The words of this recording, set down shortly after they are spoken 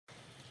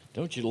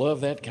Don't you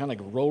love that kind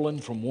of rolling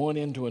from one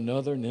into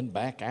another and then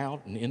back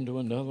out and into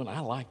another one?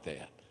 I like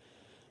that.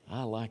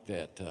 I like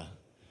that.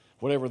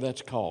 Whatever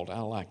that's called,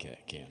 I like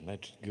that, Ken.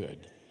 That's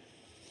good.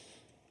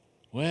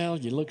 Well,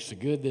 you look so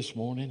good this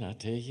morning, I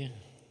tell you.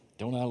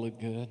 Don't I look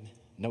good?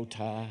 No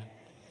tie.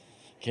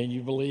 Can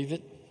you believe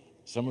it?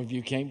 Some of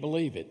you can't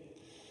believe it.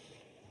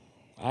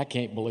 I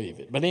can't believe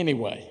it. But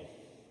anyway,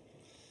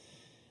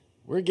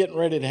 we're getting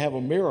ready to have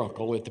a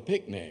miracle at the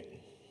picnic.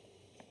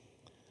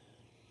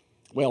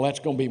 Well, that's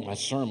going to be my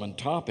sermon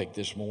topic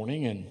this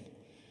morning, and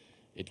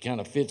it kind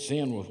of fits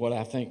in with what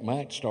I think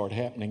might start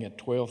happening at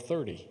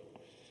 12:30.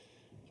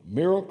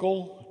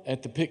 Miracle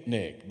at the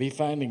picnic. Be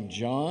finding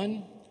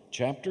John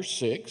chapter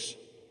 6.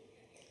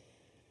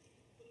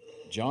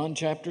 John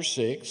chapter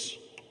 6.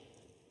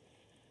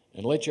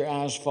 And let your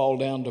eyes fall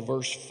down to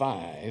verse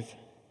 5,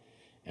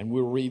 and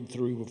we'll read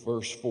through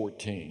verse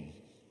 14.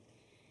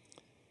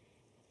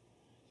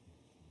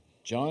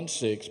 John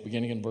 6,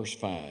 beginning in verse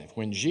 5.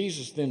 When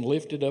Jesus then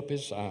lifted up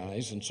his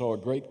eyes and saw a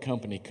great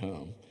company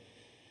come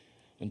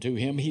unto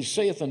him, he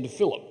saith unto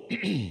Philip,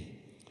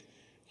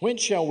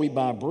 Whence shall we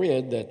buy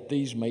bread that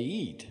these may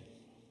eat?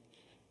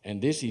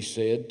 And this he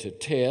said to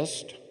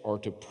test or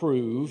to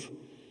prove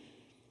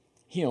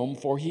him,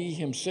 for he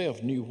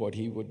himself knew what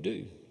he would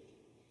do.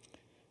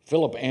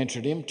 Philip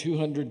answered him,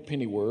 200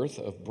 pennyworth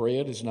of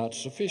bread is not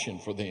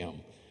sufficient for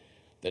them,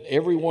 that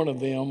every one of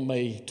them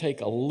may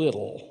take a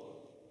little.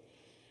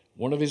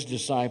 One of his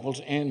disciples,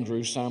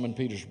 Andrew, Simon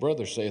Peter's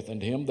brother, saith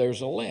unto him, There's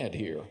a lad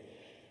here,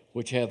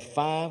 which hath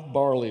 5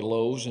 barley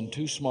loaves and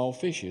 2 small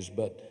fishes,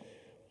 but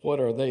what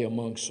are they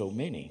among so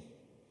many?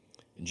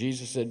 And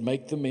Jesus said,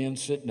 Make the men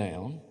sit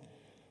down.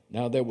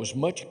 Now there was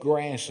much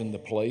grass in the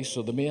place,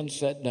 so the men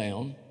sat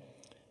down,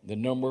 the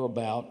number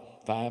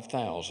about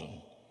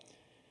 5,000.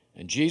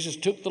 And Jesus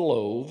took the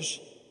loaves,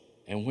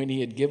 and when he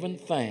had given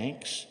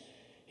thanks,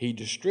 he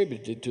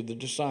distributed to the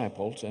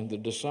disciples, and the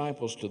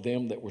disciples to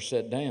them that were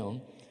set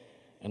down,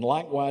 and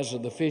likewise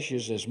of the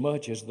fishes as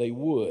much as they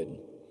would.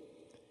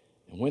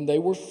 And when they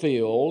were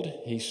filled,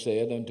 he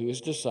said unto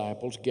his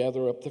disciples,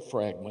 Gather up the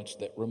fragments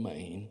that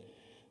remain,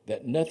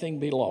 that nothing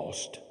be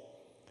lost.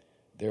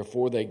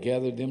 Therefore they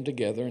gathered them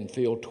together and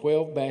filled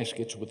 12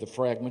 baskets with the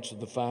fragments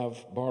of the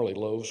 5 barley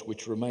loaves,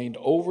 which remained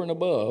over and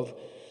above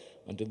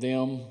unto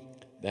them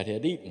that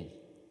had eaten.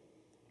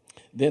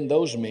 Then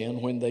those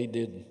men, when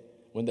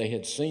they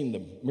had seen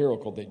the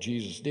miracle that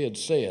Jesus did,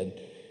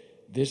 said,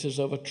 This is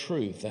of a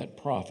truth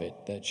that prophet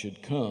that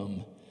should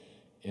come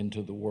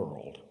into the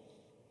world.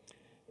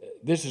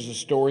 This is a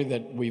story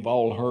that we've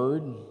all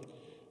heard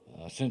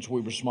since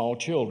we were small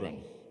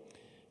children.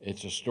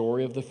 It's a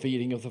story of the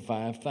feeding of the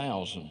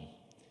 5,000.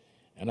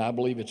 And I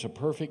believe it's a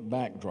perfect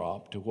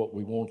backdrop to what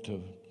we want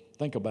to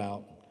think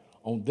about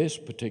on this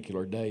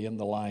particular day in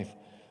the life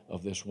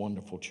of this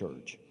wonderful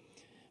church.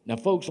 Now,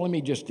 folks, let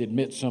me just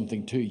admit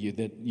something to you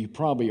that you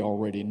probably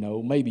already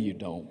know. Maybe you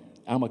don't.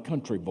 I'm a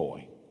country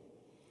boy.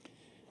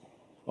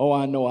 Oh,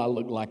 I know I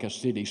look like a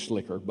city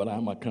slicker, but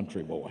I'm a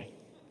country boy.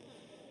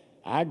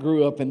 I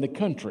grew up in the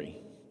country.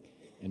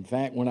 In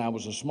fact, when I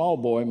was a small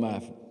boy,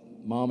 my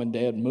mom and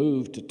dad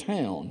moved to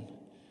town,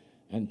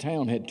 and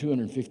town had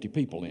 250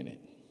 people in it.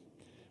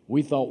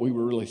 We thought we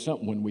were really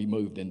something when we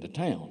moved into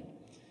town.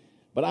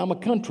 But I'm a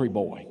country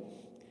boy.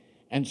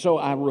 And so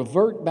I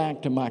revert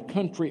back to my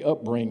country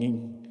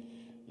upbringing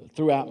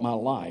throughout my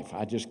life.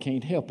 I just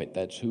can't help it.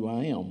 That's who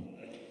I am.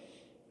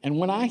 And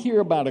when I hear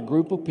about a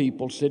group of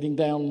people sitting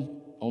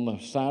down on the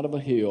side of a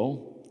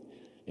hill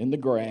in the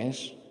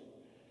grass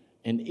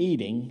and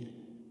eating,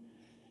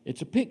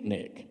 it's a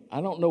picnic.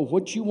 I don't know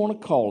what you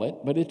want to call it,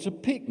 but it's a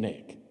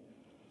picnic.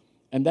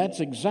 And that's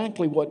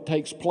exactly what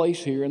takes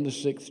place here in the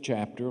 6th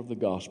chapter of the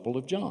Gospel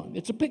of John.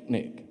 It's a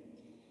picnic.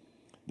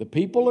 The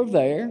people are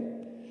there.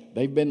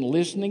 They've been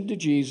listening to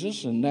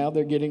Jesus, and now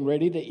they're getting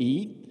ready to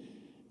eat.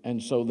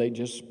 And so they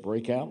just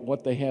break out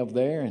what they have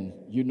there, and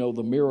you know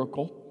the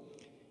miracle.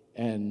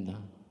 And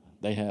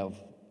they have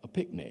a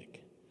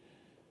picnic.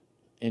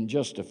 In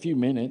just a few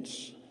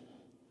minutes,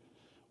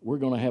 we're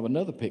going to have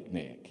another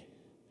picnic.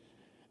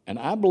 And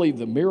I believe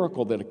the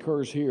miracle that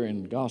occurs here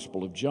in the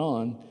Gospel of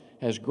John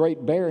has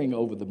great bearing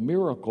over the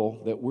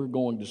miracle that we're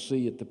going to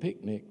see at the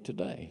picnic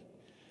today.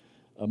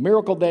 A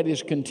miracle that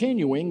is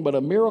continuing, but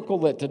a miracle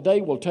that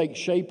today will take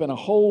shape in a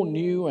whole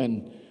new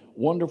and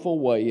wonderful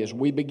way as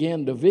we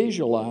begin to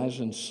visualize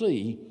and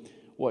see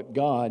what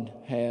God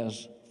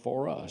has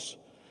for us.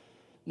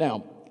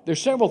 Now,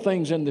 there's several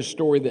things in this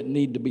story that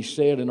need to be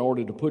said in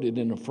order to put it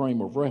in a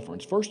frame of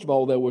reference. First of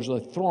all, there was a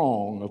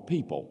throng of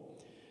people.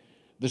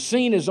 The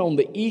scene is on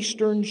the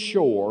eastern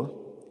shore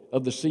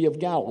of the Sea of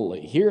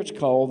Galilee. Here it's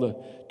called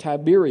the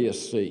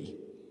Tiberias Sea.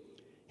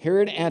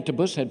 Herod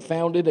Antipas had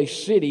founded a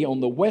city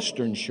on the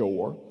western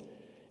shore,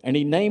 and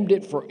he named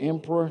it for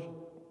Emperor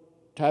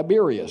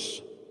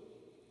Tiberius.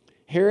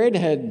 Herod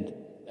had,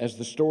 as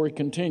the story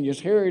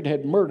continues, Herod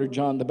had murdered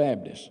John the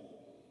Baptist.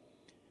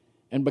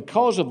 And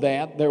because of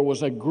that, there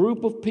was a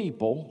group of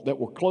people that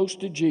were close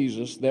to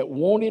Jesus that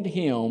wanted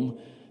him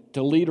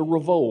to lead a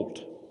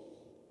revolt.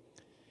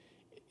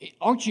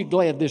 Aren't you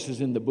glad this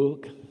is in the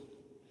book?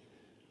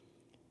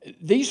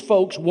 These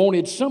folks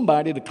wanted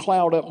somebody to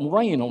cloud up and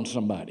rain on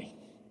somebody.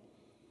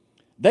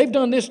 They've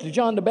done this to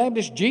John the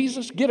Baptist.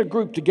 Jesus, get a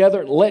group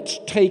together, let's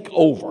take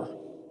over.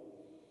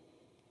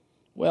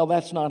 Well,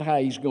 that's not how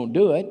he's going to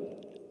do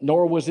it,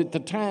 nor was it the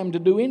time to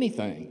do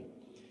anything.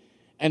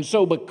 And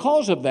so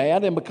because of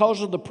that, and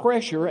because of the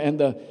pressure and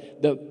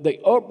the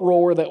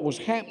uproar that was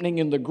happening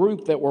in the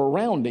group that were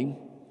around him,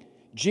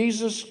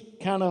 Jesus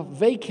kind of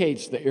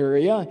vacates the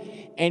area,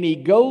 and he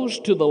goes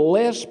to the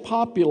less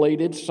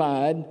populated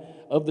side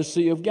of the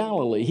Sea of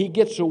Galilee. He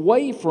gets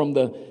away from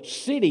the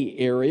city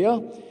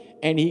area,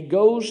 and he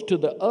goes to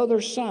the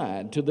other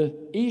side, to the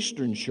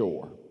eastern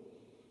shore.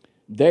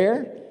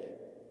 There,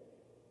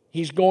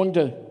 he's going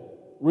to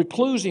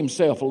recluse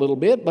himself a little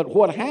bit, but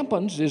what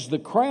happens is the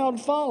crowd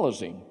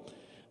follows him.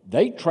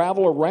 They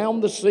travel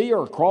around the sea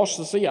or across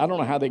the sea. I don't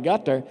know how they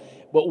got there,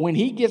 but when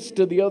he gets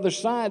to the other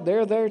side,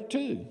 they're there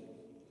too.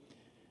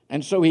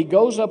 And so he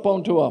goes up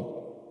onto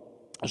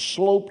a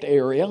sloped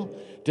area.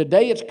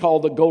 Today it's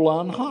called the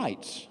Golan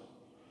Heights.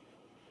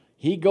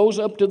 He goes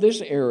up to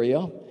this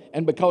area,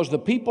 and because the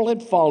people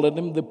had followed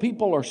him, the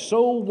people are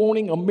so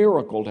wanting a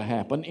miracle to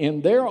happen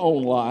in their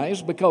own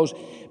lives, because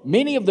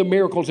many of the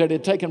miracles that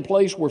had taken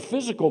place were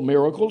physical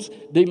miracles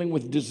dealing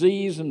with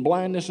disease and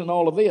blindness and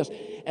all of this.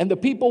 And the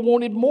people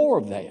wanted more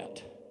of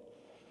that.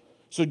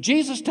 So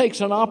Jesus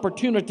takes an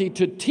opportunity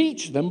to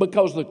teach them,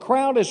 because the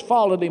crowd has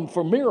followed him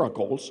for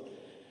miracles.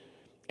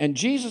 And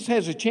Jesus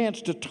has a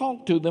chance to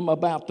talk to them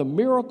about the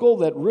miracle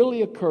that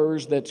really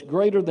occurs that's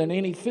greater than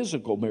any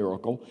physical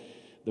miracle,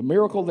 the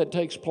miracle that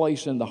takes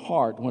place in the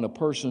heart when a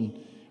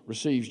person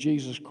receives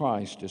Jesus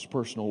Christ as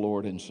personal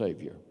Lord and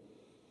Savior.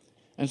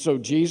 And so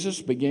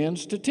Jesus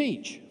begins to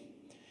teach.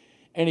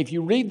 And if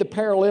you read the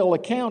parallel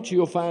accounts,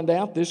 you'll find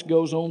out this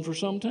goes on for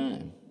some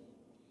time.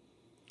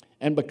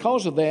 And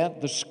because of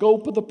that, the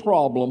scope of the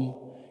problem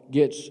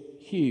gets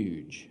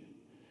huge.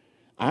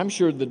 I'm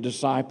sure the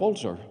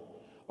disciples are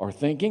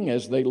thinking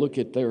as they look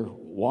at their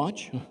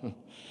watch.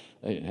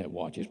 They didn't have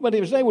watches, but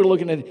as they were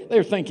looking at it, they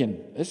were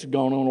thinking, this has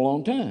gone on a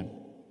long time.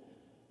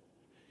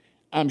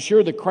 I'm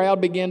sure the crowd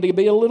began to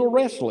be a little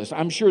restless.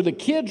 I'm sure the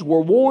kids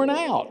were worn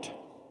out.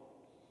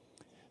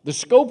 The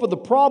scope of the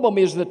problem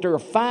is that there are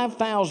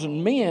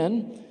 5,000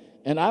 men,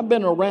 and I've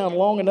been around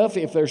long enough.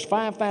 If there's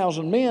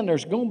 5,000 men,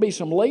 there's going to be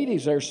some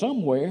ladies there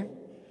somewhere.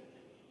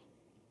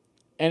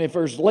 And if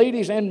there's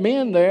ladies and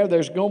men there,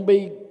 there's going to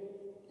be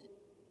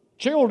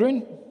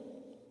children.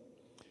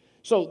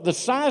 So the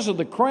size of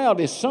the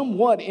crowd is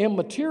somewhat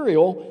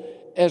immaterial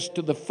as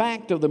to the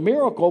fact of the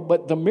miracle,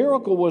 but the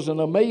miracle was an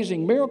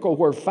amazing miracle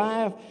where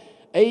 5,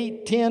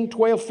 8, 10,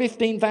 12,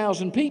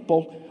 15,000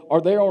 people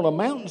are there on a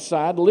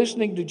mountainside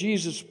listening to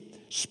Jesus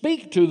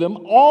speak to them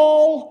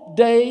all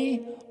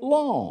day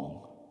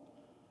long.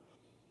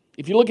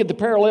 If you look at the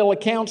parallel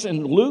accounts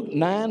in Luke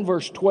 9,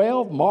 verse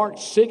 12, Mark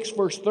 6,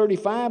 verse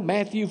 35,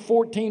 Matthew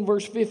 14,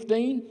 verse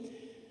 15,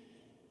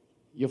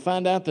 you'll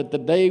find out that the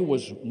day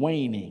was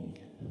waning.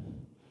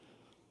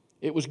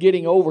 It was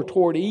getting over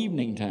toward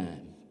evening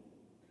time,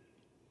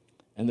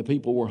 and the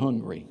people were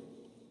hungry.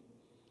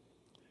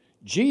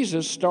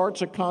 Jesus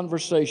starts a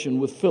conversation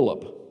with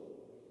Philip.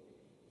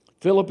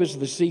 Philip is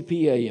the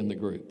CPA in the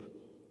group.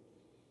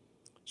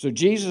 So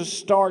Jesus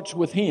starts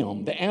with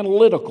him, the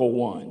analytical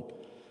one,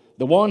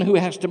 the one who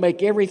has to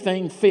make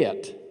everything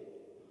fit.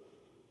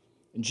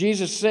 And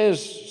Jesus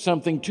says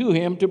something to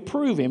him to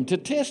prove him, to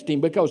test him,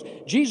 because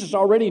Jesus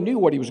already knew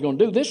what he was going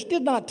to do. This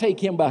did not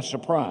take him by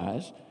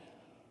surprise.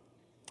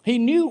 He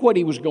knew what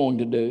he was going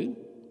to do.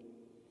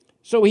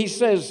 So he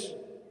says,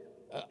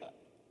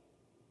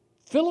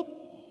 Philip,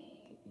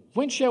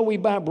 when shall we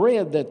buy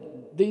bread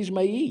that these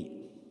may eat?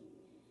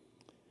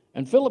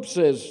 And Philip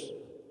says,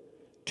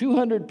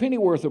 200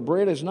 pennyworth of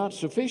bread is not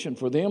sufficient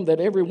for them, that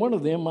every one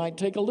of them might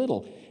take a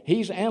little.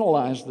 He's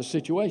analyzed the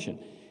situation.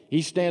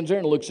 He stands there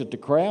and looks at the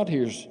crowd.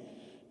 Here's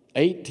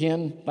 8,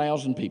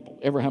 10,000 people,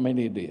 ever how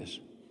many it is.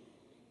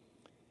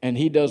 And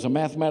he does a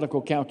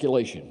mathematical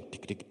calculation.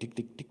 Tick, tick, tick,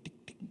 tick, tick,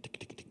 tick, tick, tick,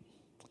 tick, tick.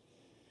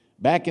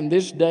 Back in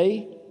this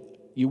day,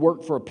 you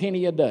worked for a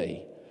penny a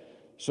day.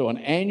 So an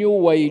annual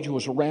wage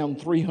was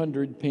around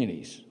 300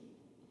 pennies.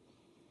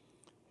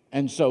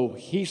 And so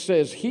he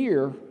says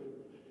here,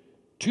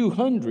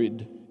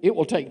 200, it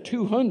will take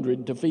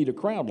 200 to feed a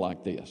crowd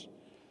like this.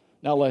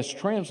 Now let's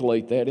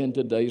translate that in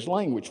today's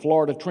language.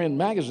 Florida Trend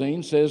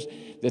Magazine says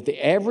that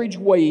the average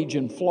wage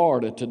in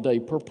Florida today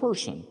per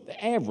person,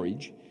 the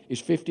average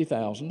is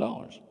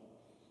 $50,000.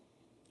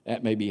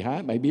 That may be high,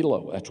 it may be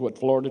low. That's what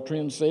Florida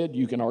Trend said.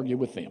 You can argue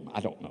with them. I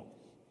don't know.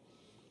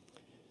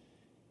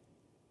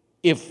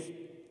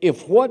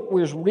 If what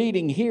we're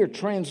reading here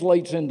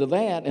translates into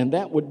that, and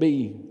that would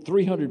be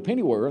 300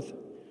 pennyworth,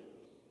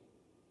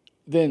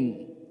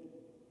 then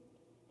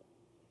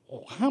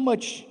how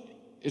much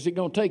is it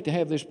going to take to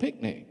have this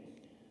picnic?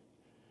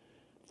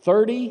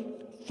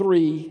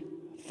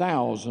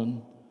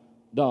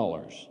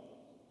 $33,000.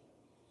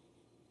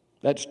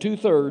 That's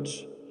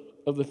 2/3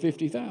 of the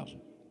 50,000.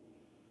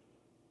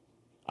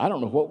 I don't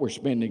know what we're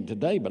spending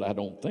today, but I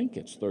don't think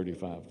it's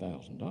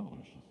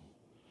 $35,000.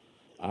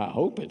 I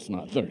hope it's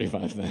not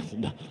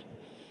 $35,000.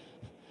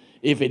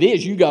 If it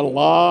is, you got a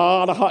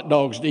lot of hot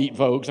dogs to eat,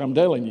 folks, I'm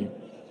telling you.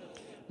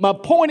 My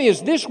point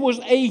is, this was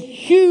a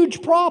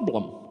huge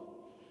problem.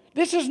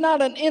 This is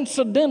not an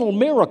incidental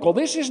miracle.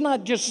 This is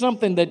not just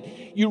something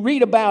that you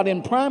read about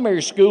in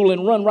primary school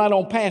and run right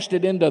on past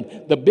it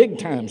into the big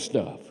time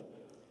stuff.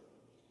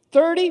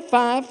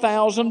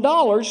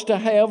 $35,000 to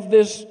have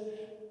this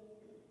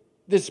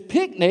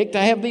picnic, to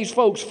have these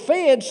folks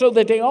fed so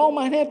that they all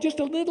might have just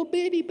a little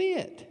bitty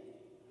bit.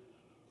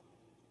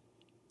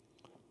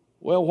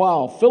 Well,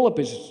 while Philip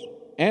is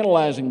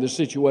analyzing the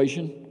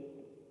situation,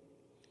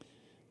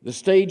 the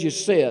stage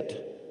is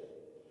set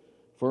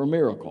for a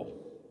miracle.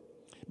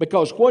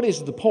 Because what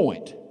is the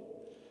point?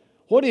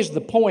 What is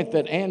the point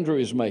that Andrew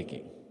is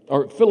making,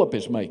 or Philip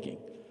is making?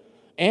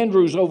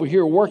 Andrew's over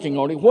here working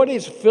on it. What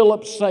is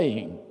Philip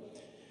saying?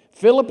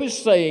 Philip is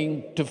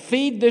saying to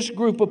feed this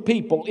group of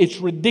people, it's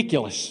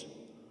ridiculous.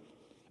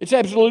 It's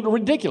absolutely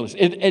ridiculous.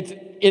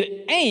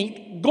 It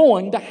ain't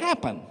going to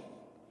happen.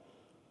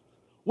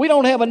 We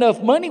don't have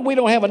enough money. We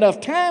don't have enough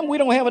time. We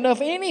don't have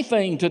enough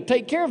anything to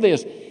take care of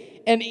this.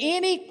 And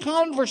any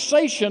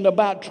conversation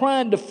about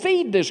trying to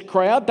feed this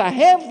crowd, to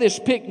have this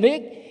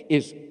picnic,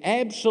 is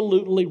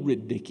absolutely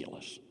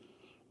ridiculous.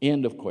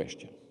 End of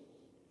question.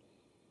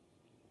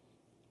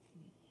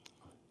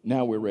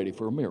 Now we're ready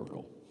for a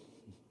miracle.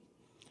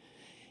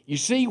 You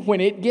see,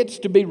 when it gets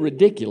to be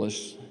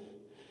ridiculous,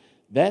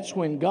 that's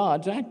when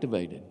God's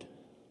activated.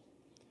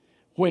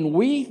 When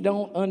we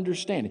don't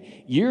understand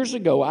it. Years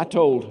ago, I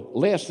told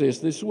Les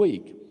this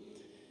week.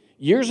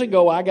 Years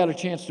ago, I got a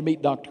chance to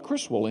meet Dr.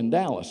 Criswell in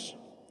Dallas.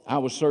 I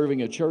was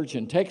serving a church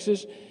in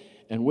Texas,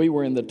 and we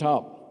were in the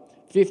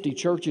top 50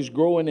 churches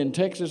growing in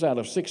Texas out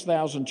of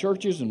 6,000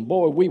 churches, and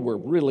boy, we were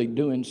really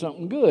doing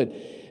something good.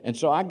 And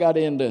so I got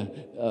in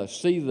to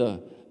see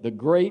the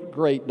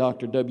great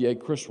Dr. W.A.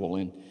 Criswell,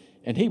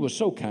 and he was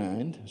so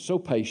kind, so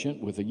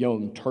patient with a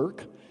young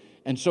Turk.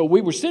 And so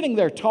we were sitting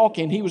there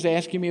talking. He was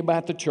asking me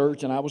about the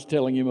church, and I was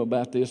telling him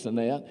about this and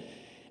that.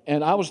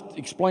 And I was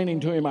explaining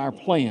to him our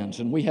plans,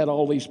 and we had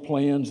all these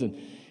plans, and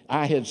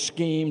I had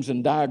schemes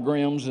and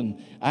diagrams,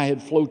 and I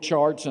had flow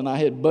charts, and I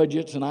had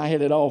budgets, and I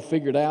had it all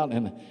figured out,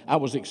 and I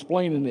was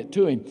explaining it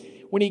to him.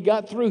 When he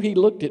got through, he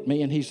looked at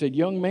me, and he said,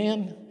 "Young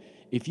man,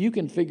 if you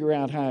can figure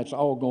out how it's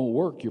all going to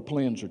work, your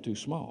plans are too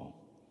small."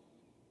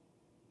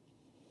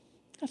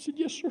 I said,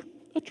 "Yes, sir,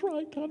 that's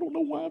right. I don't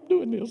know why I'm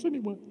doing this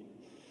anyway."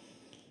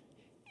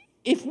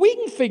 If we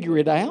can figure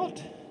it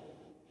out,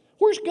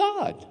 where's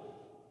God?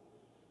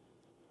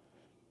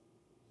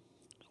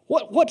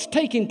 What's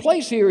taking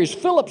place here is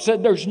Philip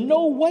said there's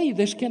no way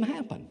this can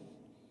happen.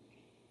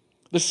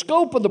 The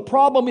scope of the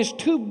problem is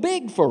too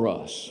big for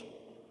us.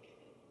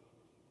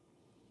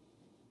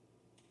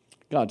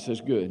 God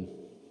says, "Good.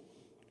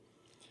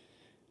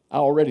 I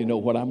already know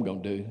what I'm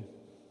going to do."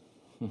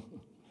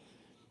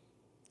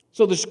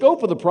 So the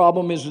scope of the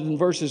problem is in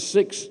verses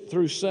 6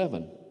 through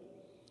 7.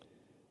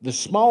 The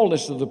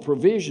smallness of the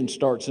provision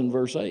starts in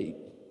verse 8.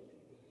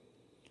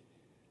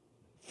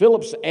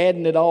 Philip's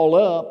adding it all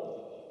up.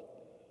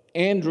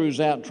 Andrew's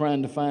out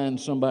trying to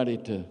find somebody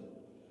to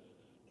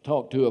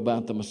talk to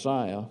about the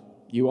Messiah.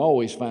 You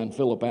always find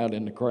Philip out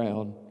in the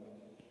crowd.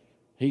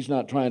 He's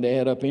not trying to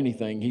add up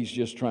anything. He's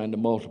just trying to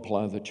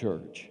multiply the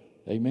church.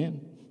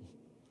 Amen?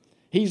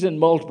 He's in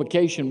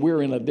multiplication.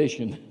 We're in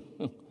addition.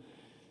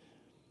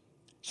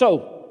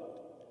 So,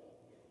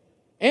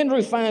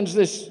 Andrew finds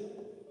this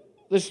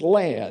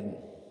lad,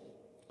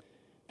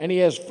 and he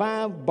has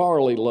 5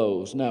 barley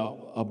loaves.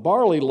 Now, a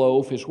barley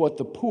loaf is what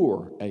the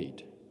poor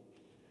ate.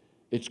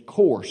 It's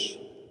coarse,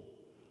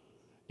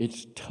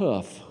 it's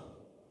tough,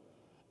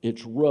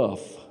 it's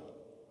rough,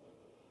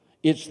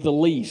 it's the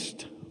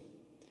least.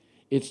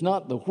 It's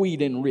not the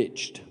wheat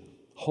enriched,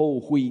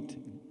 whole wheat,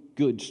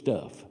 good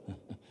stuff.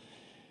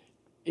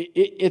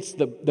 It's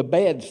the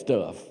bad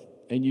stuff,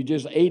 and you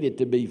just ate it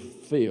to be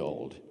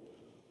filled.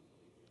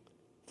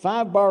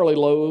 5 barley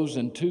loaves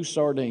and 2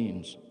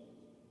 sardines.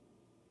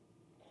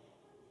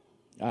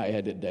 I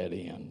added that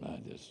in.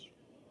 It's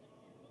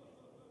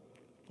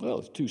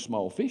 2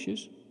 small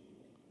fishes.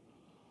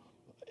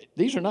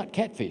 These are not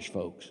catfish,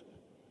 folks.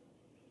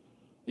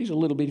 These are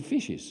little bitty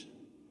fishes.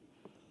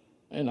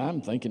 And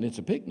I'm thinking it's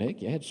a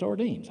picnic. You had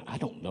sardines. I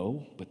don't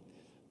know, but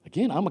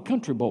again, I'm a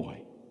country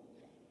boy.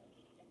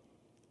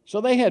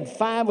 So they had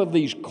 5 of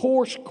these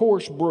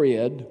coarse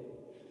bread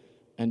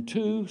and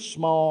 2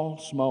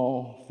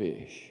 small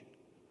fish.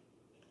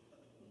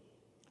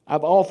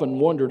 I've often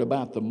wondered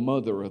about the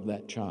mother of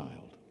that child.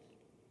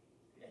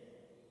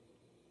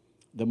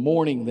 The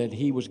morning that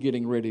he was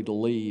getting ready to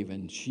leave,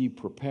 and she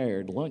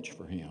prepared lunch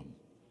for him,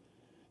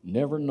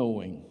 never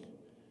knowing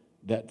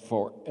that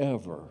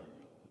forever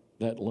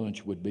that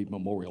lunch would be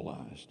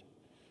memorialized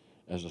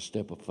as a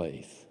step of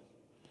faith.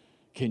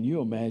 Can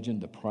you imagine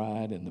the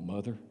pride in the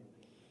mother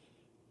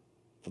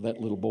for that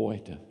little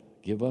boy to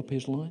give up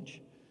his lunch?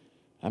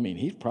 I mean,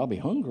 he's probably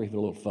hungry, the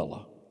little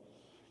fella,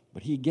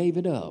 but he gave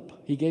it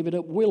up. He gave it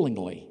up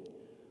willingly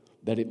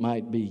that it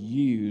might be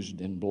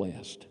used and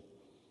blessed.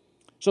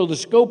 So the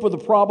scope of the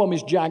problem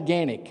is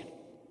gigantic.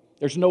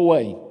 There's no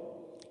way.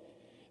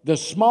 The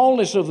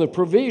smallness of the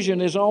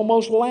provision is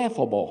almost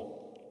laughable.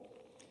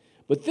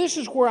 But this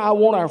is where I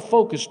want our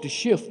focus to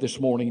shift this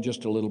morning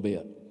just a little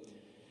bit.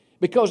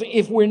 Because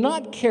if we're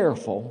not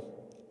careful,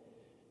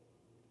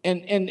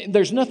 and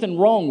there's nothing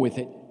wrong with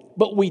it,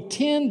 but we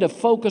tend to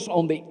focus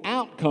on the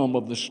outcome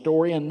of the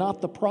story and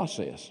not the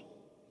process.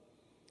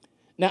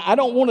 Now, I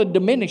don't want to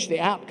diminish the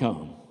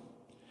outcome.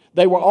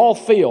 They were all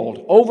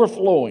filled,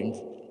 overflowing,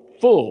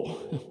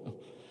 full.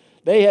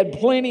 They had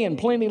plenty and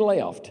plenty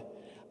left.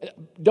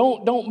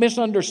 Don't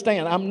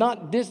misunderstand. I'm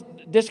not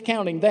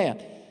discounting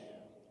that.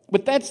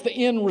 But that's the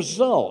end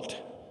result.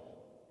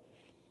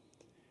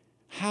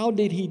 How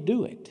did he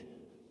do it?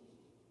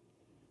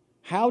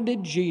 How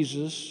did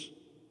Jesus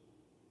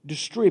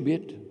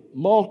distribute,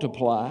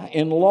 multiply,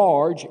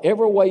 enlarge,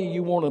 every way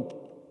you want to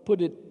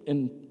put it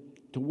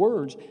into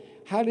words?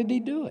 How did he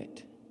do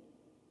it?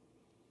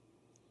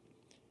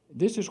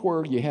 This is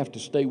where you have to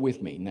stay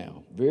with me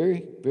now.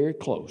 Very, very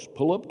close.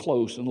 Pull up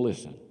close and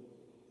listen.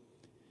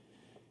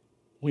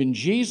 When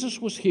Jesus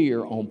was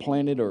here on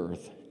planet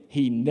Earth,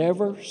 he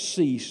never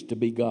ceased to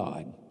be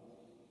God.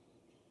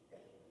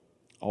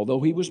 Although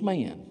he was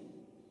man,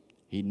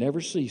 he never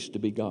ceased to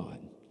be God.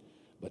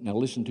 But now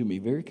listen to me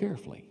very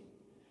carefully.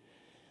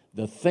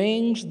 The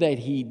things that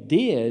he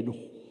did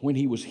when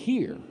he was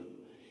here,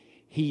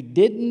 he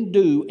didn't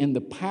do in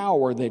the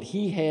power that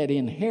he had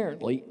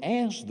inherently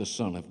as the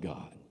Son of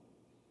God.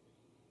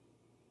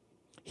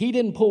 He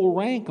didn't pull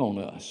rank on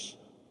us.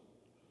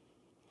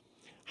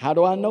 How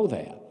do I know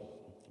that?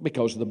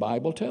 Because the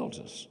Bible tells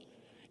us.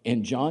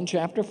 In John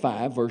chapter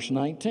 5, verse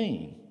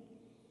 19,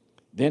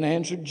 then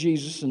answered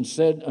Jesus and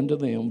said unto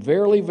them,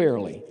 Verily,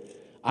 verily,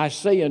 I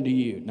say unto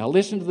you. Now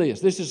listen to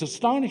this. This is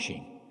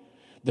astonishing.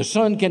 The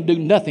Son can do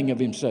nothing of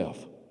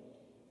himself,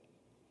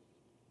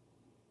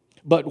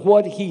 but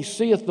what he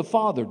seeth the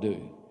Father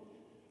do.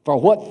 For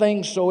what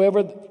things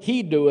soever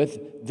he doeth,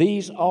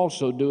 these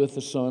also doeth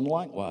the Son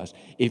likewise.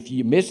 If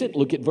you miss it,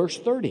 look at verse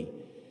 30.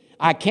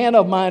 I can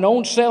of mine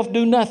own self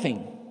do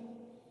nothing.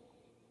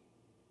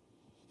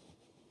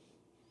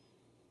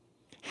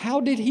 How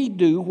did he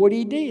do what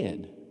he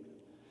did?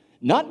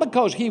 Not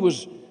because he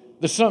was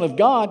the Son of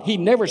God. He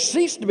never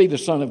ceased to be the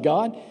Son of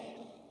God.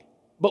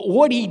 But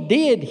what he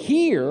did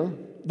here,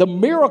 the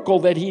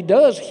miracle that he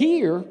does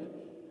here,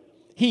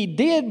 he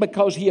did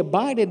because he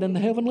abided in the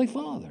Heavenly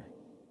Father.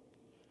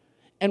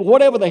 And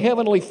whatever the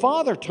Heavenly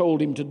Father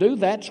told him to do,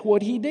 that's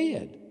what he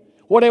did.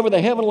 Whatever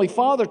the Heavenly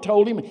Father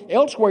told him,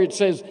 elsewhere it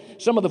says,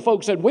 some of the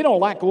folks said, we don't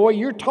like the way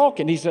you're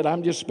talking. He said,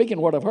 I'm just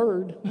speaking what I've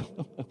heard.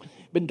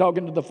 Been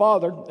talking to the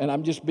Father, and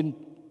I'm just been,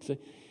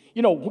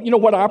 you know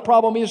what our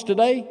problem is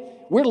today?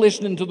 We're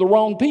listening to the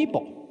wrong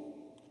people.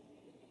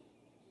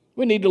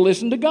 We need to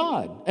listen to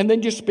God, and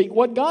then just speak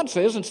what God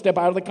says and step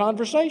out of the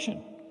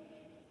conversation.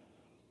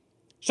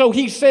 So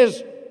he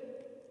says,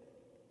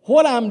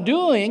 what I'm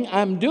doing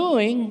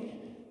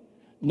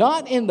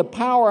not in the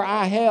power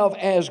I have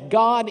as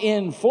God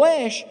in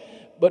flesh,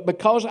 but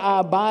because I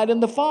abide in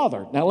the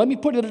Father. Now let me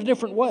put it a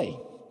different way.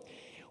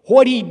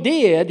 What he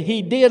did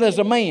as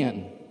a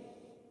man.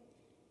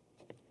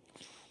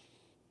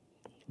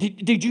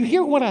 Did you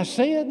hear what I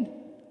said?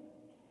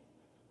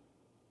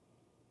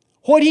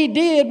 What he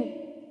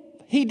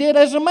did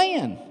as a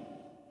man,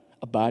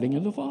 abiding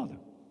in the Father.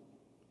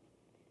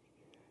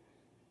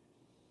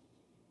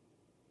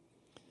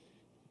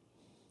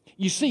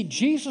 You see,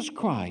 Jesus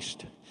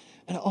Christ,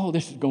 and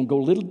this is going to go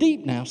a little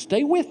deep now.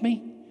 Stay with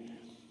me.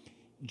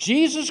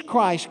 Jesus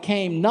Christ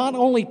came not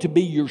only to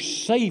be your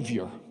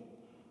Savior,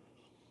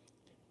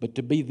 but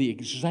to be the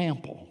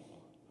example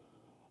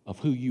of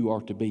who you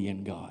are to be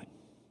in God.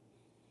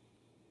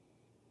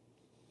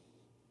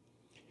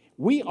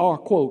 We are,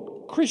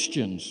 quote,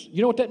 Christians.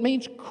 You know what that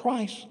means?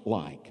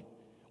 Christ-like.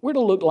 We're to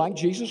look like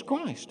Jesus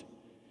Christ.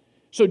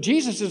 So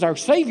Jesus is our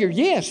Savior,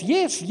 yes.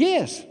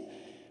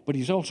 But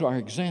He's also our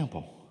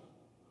example.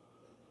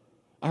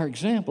 Our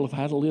example of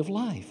how to live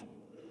life.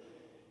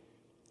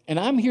 And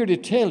I'm here to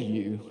tell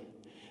you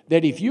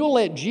that if you'll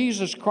let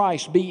Jesus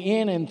Christ be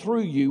in and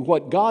through you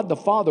what God the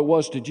Father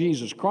was to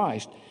Jesus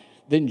Christ,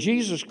 then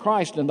Jesus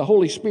Christ and the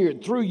Holy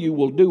Spirit through you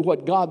will do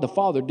what God the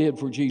Father did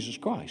for Jesus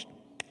Christ.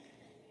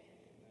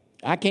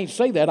 I can't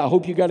say that. I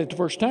hope you got it the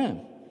first time.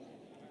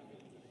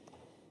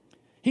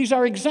 He's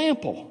our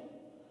example.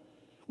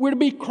 We're to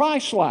be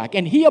Christ-like.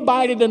 And He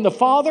abided in the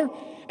Father,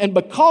 and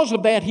because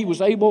of that, He was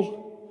able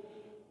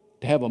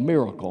to have a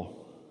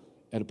miracle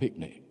at a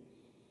picnic.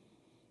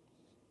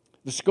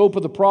 The scope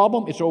of the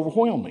problem, it's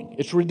overwhelming.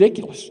 It's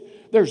ridiculous.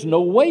 There's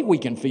no way we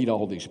can feed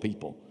all these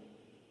people.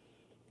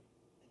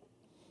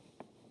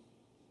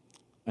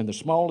 And the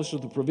smallest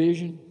of the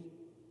provision,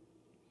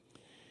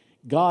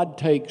 God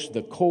takes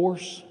the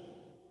coarse,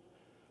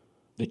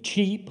 the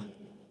cheap,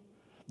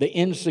 the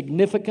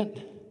insignificant.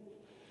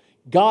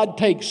 God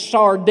takes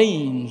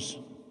sardines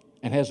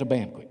and has a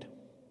banquet.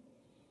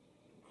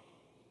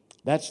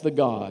 That's the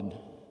God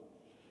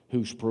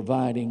who's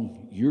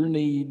providing your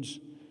needs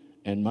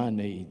and my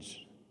needs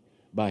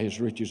by His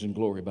riches and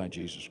glory by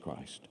Jesus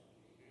Christ.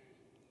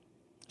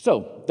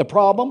 So, the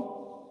problem,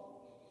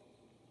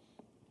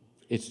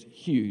 it's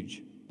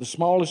huge. The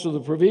smallest of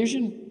the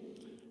provision,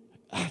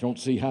 I don't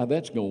see how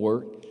that's going to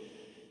work.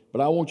 But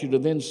I want you to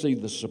then see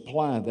the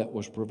supply that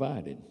was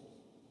provided.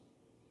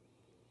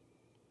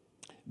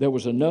 There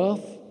was enough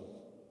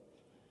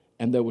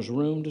and there was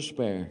room to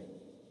spare.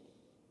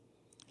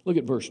 Look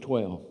at verse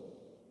 12.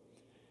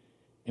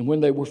 And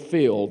when they were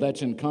filled,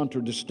 that's in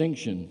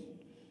contradistinction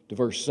to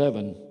verse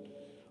 7.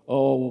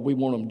 Oh, we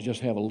want them to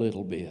just have a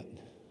little bit.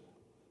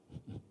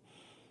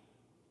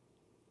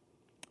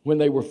 When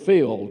they were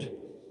filled,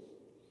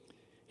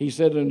 He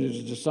said unto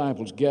His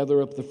disciples,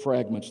 gather up the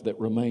fragments that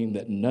remain,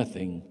 that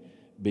nothing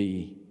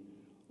be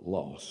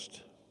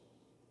lost.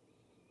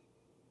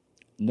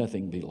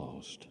 Nothing be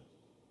lost.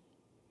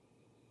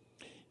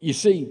 You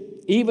see,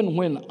 even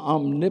when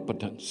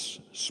omnipotence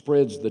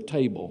spreads the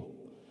table,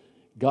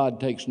 God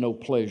takes no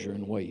pleasure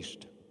in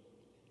waste.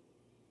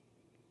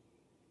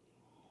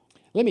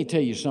 Let me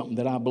tell you something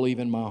that I believe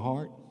in my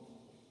heart.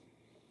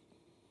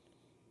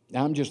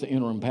 Now, I'm just an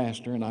interim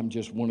pastor and I'm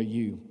just one of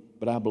you,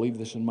 but I believe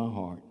this in my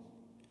heart.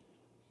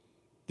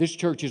 This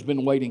church has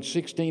been waiting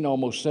 16,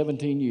 almost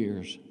 17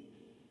 years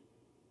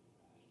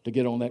to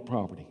get on that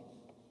property.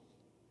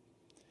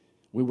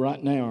 We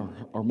right now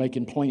are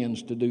making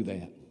plans to do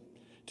that.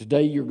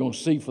 Today you're going to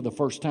see for the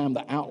first time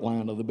the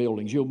outline of the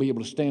buildings. You'll be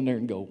able to stand there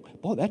and go,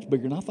 boy, that's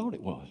bigger than I thought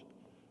it was.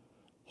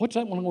 What's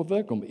that one over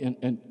there going to be?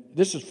 And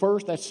this is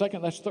first, that's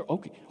second, that's third.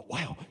 Okay,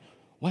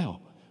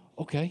 wow,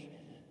 okay.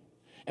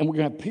 And we're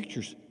going to have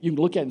pictures. You can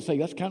look at it and say,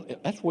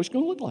 that's what it's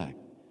going to look like.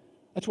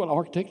 That's what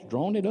architects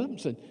drawn it up and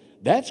said,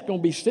 that's going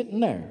to be sitting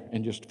there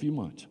in just a few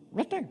months.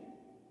 Right there.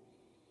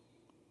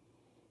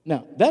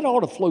 Now, that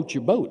ought to float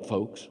your boat,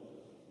 folks.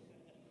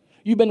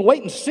 You've been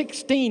waiting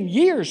 16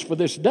 years for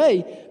this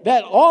day.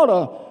 That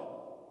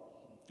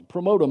ought to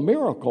promote a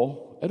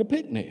miracle at a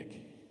picnic.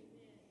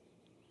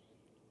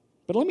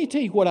 But let me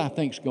tell you what I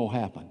think is going to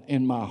happen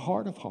in my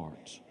heart of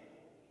hearts.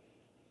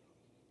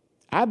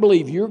 I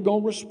believe you're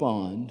going to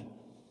respond,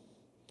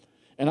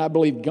 and I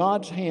believe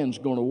God's hand's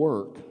going to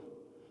work,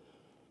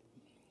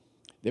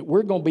 that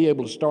we're going to be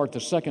able to start the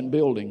second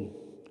building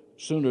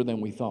sooner than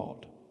we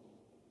thought.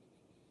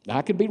 Now,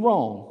 I could be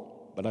wrong,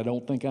 but I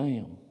don't think I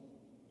am.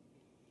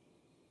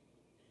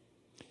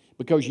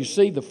 Because you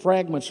see, the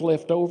fragments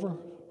left over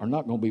are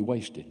not going to be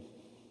wasted.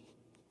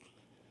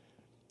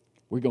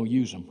 We're going to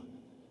use them.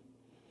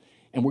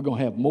 And we're going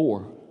to have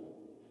more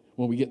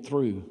when we get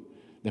through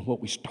than what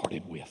we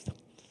started with.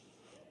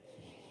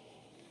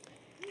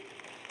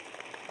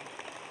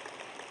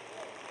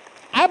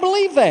 I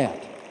believe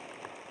that.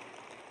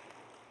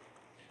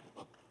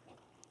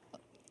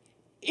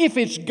 If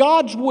it's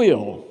God's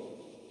will,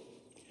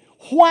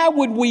 why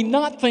would we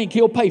not think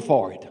He'll pay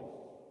for it?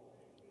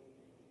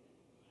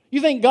 You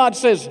think God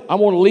says, I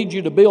want to lead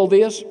you to build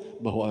this,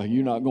 but well,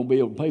 you're not going to be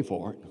able to pay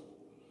for it.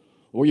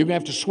 Or you're going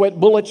to have to sweat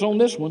bullets on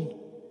this one.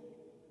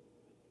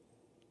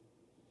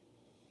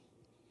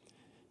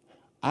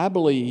 I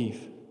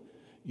believe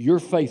your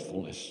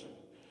faithfulness,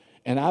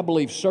 and I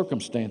believe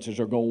circumstances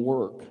are going to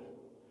work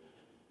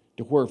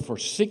to where for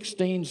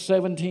 16,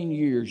 17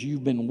 years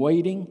you've been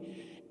waiting,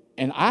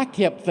 and I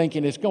kept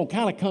thinking it's going to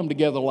kind of come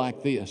together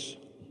like this.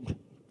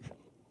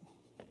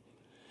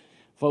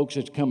 Folks,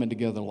 it's coming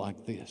together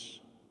like this.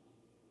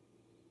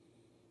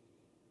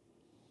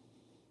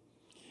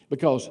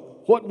 Because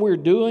what we're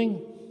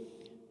doing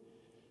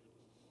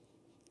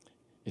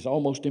is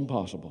almost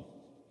impossible.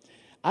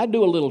 I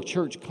do a little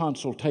church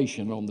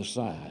consultation on the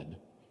side.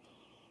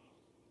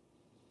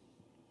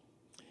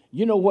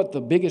 You know what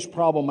the biggest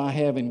problem I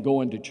have in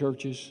going to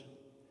churches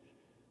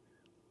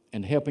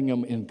and helping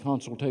them in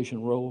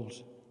consultation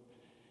roles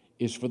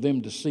is for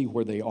them to see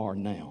where they are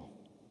now.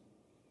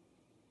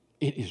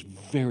 It is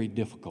very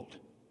difficult.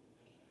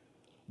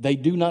 They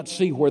do not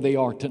see where they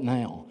are to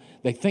now.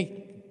 They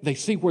think they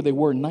see where they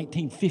were in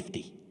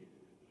 1950.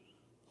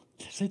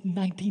 I said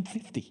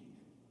 1950.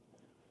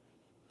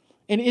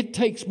 And it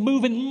takes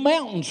moving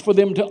mountains for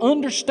them to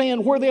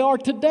understand where they are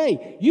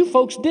today. You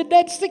folks did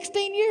that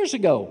 16 years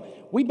ago.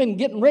 We've been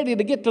getting ready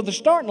to get to the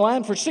starting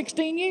line for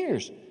 16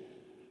 years.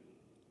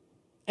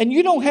 And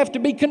you don't have to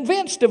be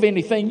convinced of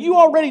anything. You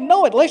already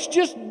know it. Let's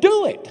just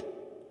do it.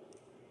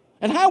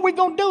 And how are we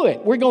going to do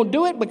it? We're going to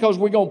do it because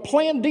we're going to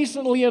plan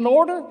decently in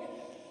order.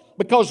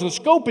 Because the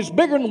scope is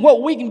bigger than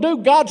what we can do,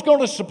 God's going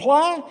to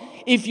supply.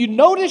 If you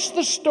notice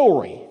the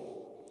story,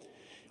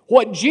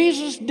 what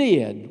Jesus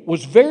did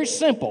was very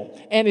simple,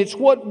 and it's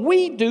what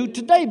we do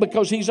today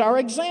because He's our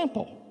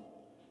example.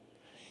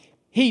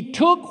 He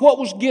took what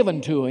was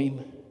given to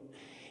Him,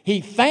 He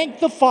thanked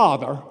the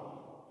Father,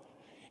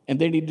 and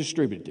then He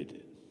distributed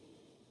it.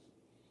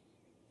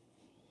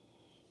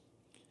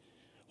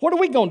 What are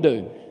we going to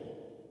do?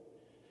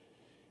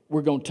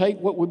 We're going to take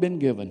what we've been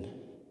given.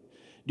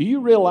 Do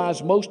you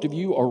realize most of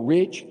you are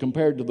rich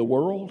compared to the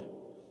world?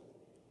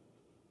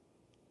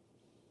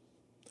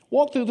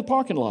 Walk through the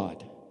parking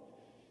lot.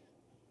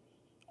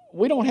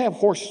 We don't have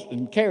horse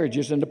and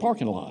carriages in the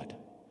parking lot.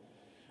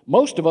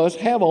 Most of us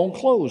have on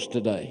clothes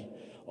today,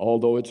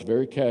 although it's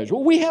very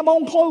casual. We have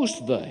on clothes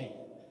today.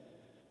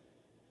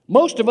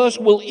 Most of us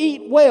will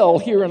eat well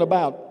here in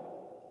about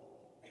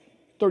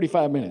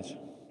 35 minutes.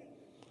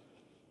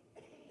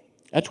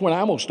 That's when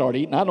I'm going to start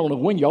eating. I don't know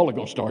when y'all are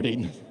going to start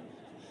eating.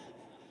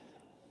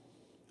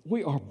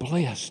 We are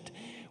blessed.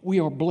 We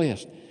are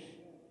blessed.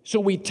 So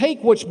we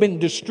take what's been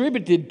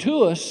distributed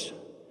to us.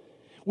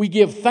 We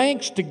give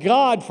thanks to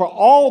God for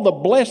all the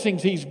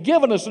blessings He's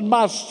given us. And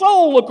my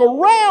soul, look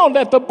around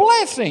at the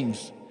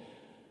blessings.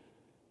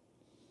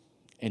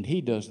 And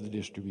He does the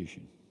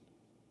distribution.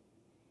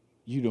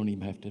 You don't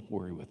even have to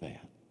worry with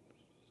that.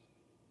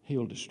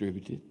 He'll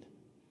distribute it.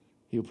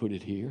 He'll put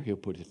it here. He'll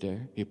put it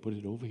there. He'll put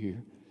it over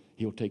here.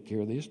 He'll take care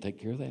of this, take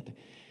care of that.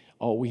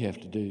 All we have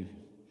to do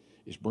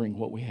is bring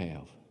what we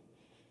have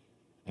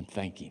and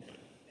thank Him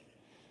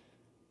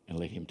and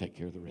let Him take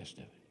care of the rest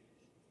of it.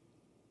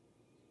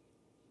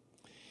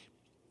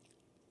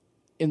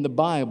 In the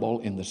Bible,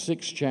 in the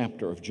 6th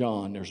chapter of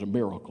John, there's a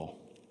miracle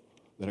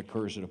that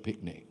occurs at a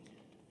picnic.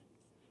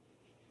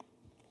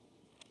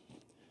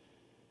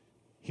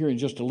 Here in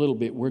just a little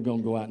bit, we're going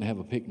to go out and have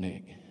a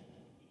picnic.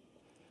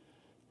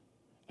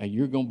 And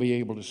you're going to be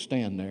able to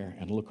stand there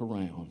and look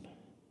around.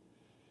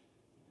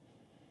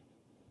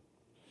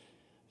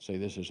 Say,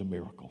 this is a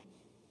miracle.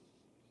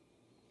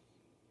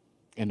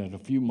 And in a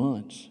few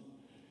months,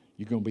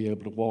 you're going to be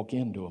able to walk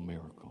into a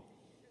miracle.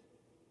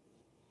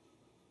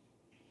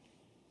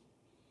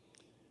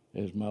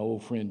 As my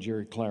old friend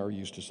Jerry Clower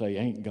used to say,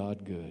 ain't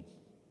God good?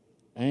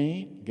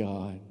 Ain't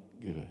God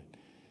good?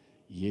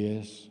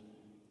 Yes,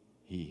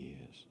 He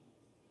is.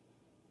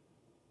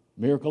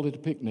 Miracle at the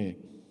picnic.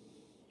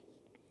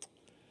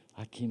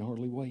 I can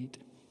hardly wait.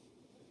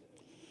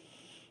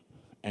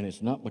 And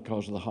it's not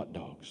because of the hot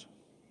dogs.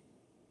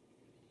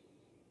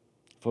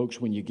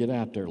 Folks, when you get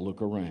out there,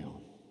 look around.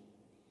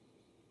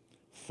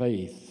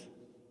 Faith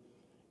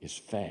is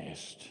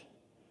fast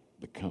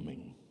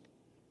becoming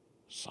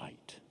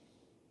sight.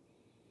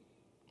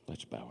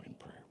 Let's bow in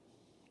prayer.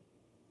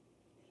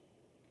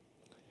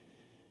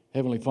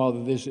 Heavenly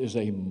Father, this is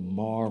a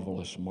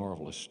marvelous,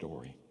 marvelous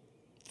story.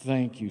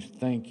 Thank you,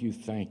 thank you,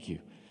 thank you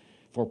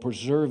for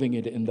preserving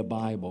it in the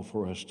Bible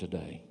for us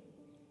today.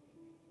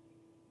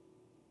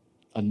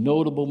 A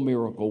notable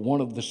miracle,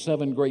 one of the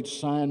 7 great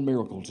sign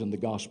miracles in the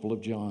Gospel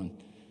of John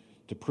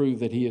to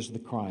prove that He is the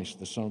Christ,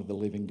 the Son of the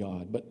living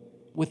God. But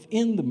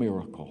within the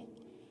miracle,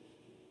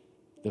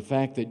 the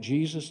fact that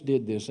Jesus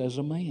did this as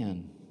a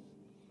man,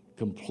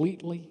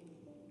 completely,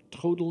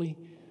 totally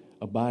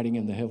abiding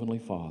in the Heavenly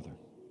Father,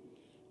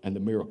 and the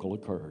miracle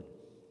occurred.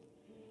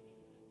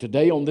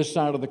 Today on this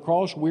side of the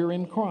cross, we're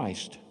in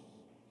Christ.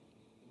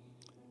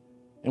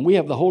 And we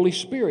have the Holy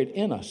Spirit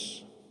in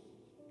us.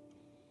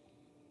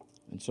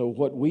 And so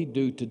what we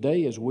do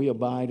today is we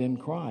abide in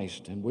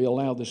Christ and we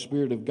allow the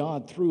Spirit of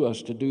God through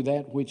us to do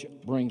that which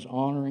brings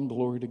honor and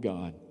glory to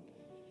God.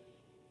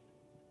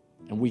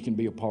 And we can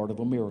be a part of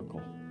a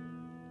miracle.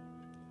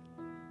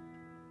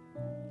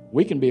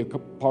 We can be a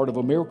part of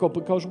a miracle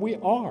because we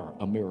are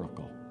a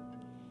miracle.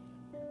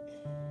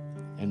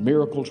 And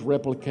miracles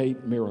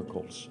replicate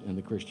miracles in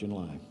the Christian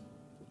life.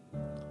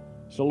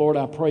 So Lord,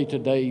 I pray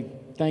today,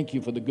 thank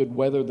you for the good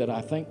weather that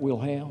I think we'll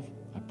have.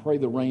 I pray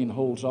the rain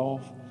holds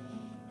off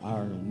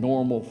our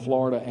normal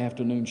Florida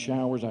afternoon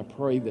showers. I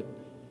pray that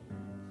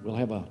we'll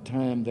have a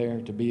time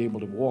there to be able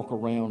to walk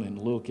around and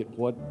look at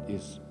what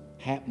is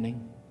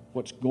happening,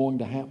 what's going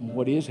to happen,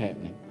 what is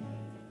happening.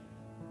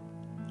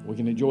 We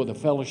can enjoy the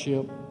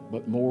fellowship,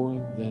 but more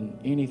than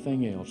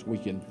anything else, we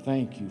can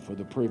thank you for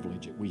the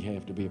privilege that we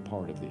have to be a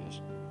part of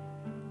this.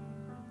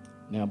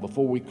 Now,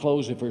 before we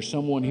close, if there's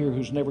someone here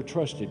who's never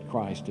trusted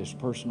Christ as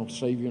personal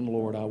Savior and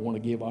Lord, I want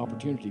to give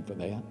opportunity for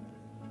that.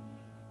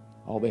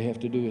 All they have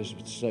to do is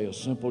say a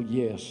simple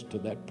yes to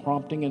that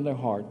prompting in their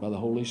heart by the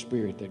Holy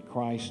Spirit that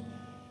Christ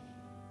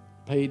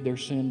paid their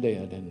sin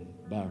debt, and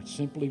by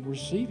simply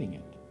receiving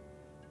it,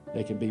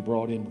 they can be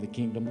brought into the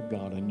kingdom of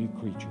God, a new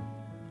creature.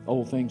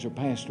 Old things are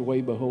passed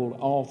away. Behold,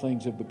 all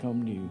things have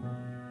become new.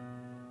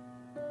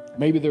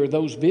 Maybe there are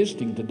those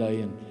visiting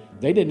today and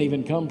they didn't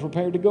even come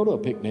prepared to go to a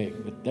picnic,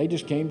 but they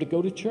just came to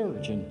go to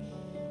church. And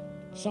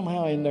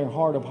somehow in their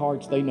heart of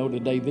hearts, they know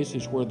today this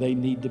is where they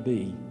need to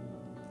be.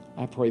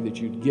 I pray that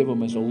you'd give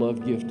them as a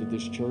love gift to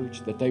this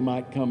church, that they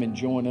might come and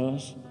join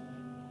us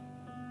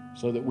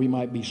so that we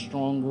might be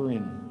stronger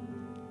in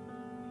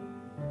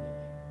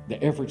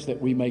the efforts that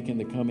we make in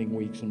the coming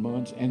weeks and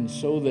months, and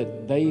so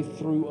that they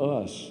through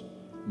us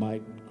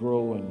might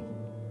grow and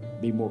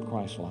be more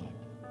Christ-like.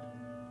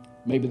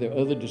 Maybe there are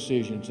other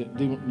decisions that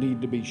don't need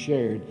to be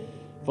shared.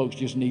 Folks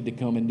just need to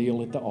come and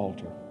kneel at the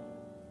altar.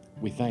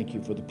 We thank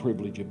you for the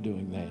privilege of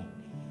doing that.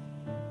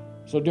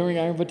 So during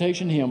our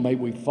invitation hymn, may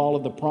we follow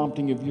the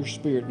prompting of your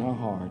Spirit in our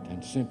heart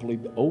and simply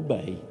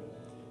obey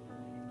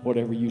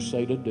whatever you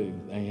say to do.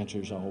 The answer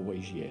is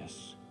always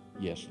yes.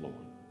 Yes, Lord.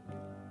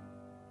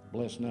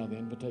 Bless now the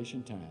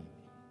invitation time,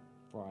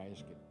 for I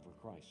ask it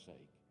for Christ's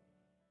sake.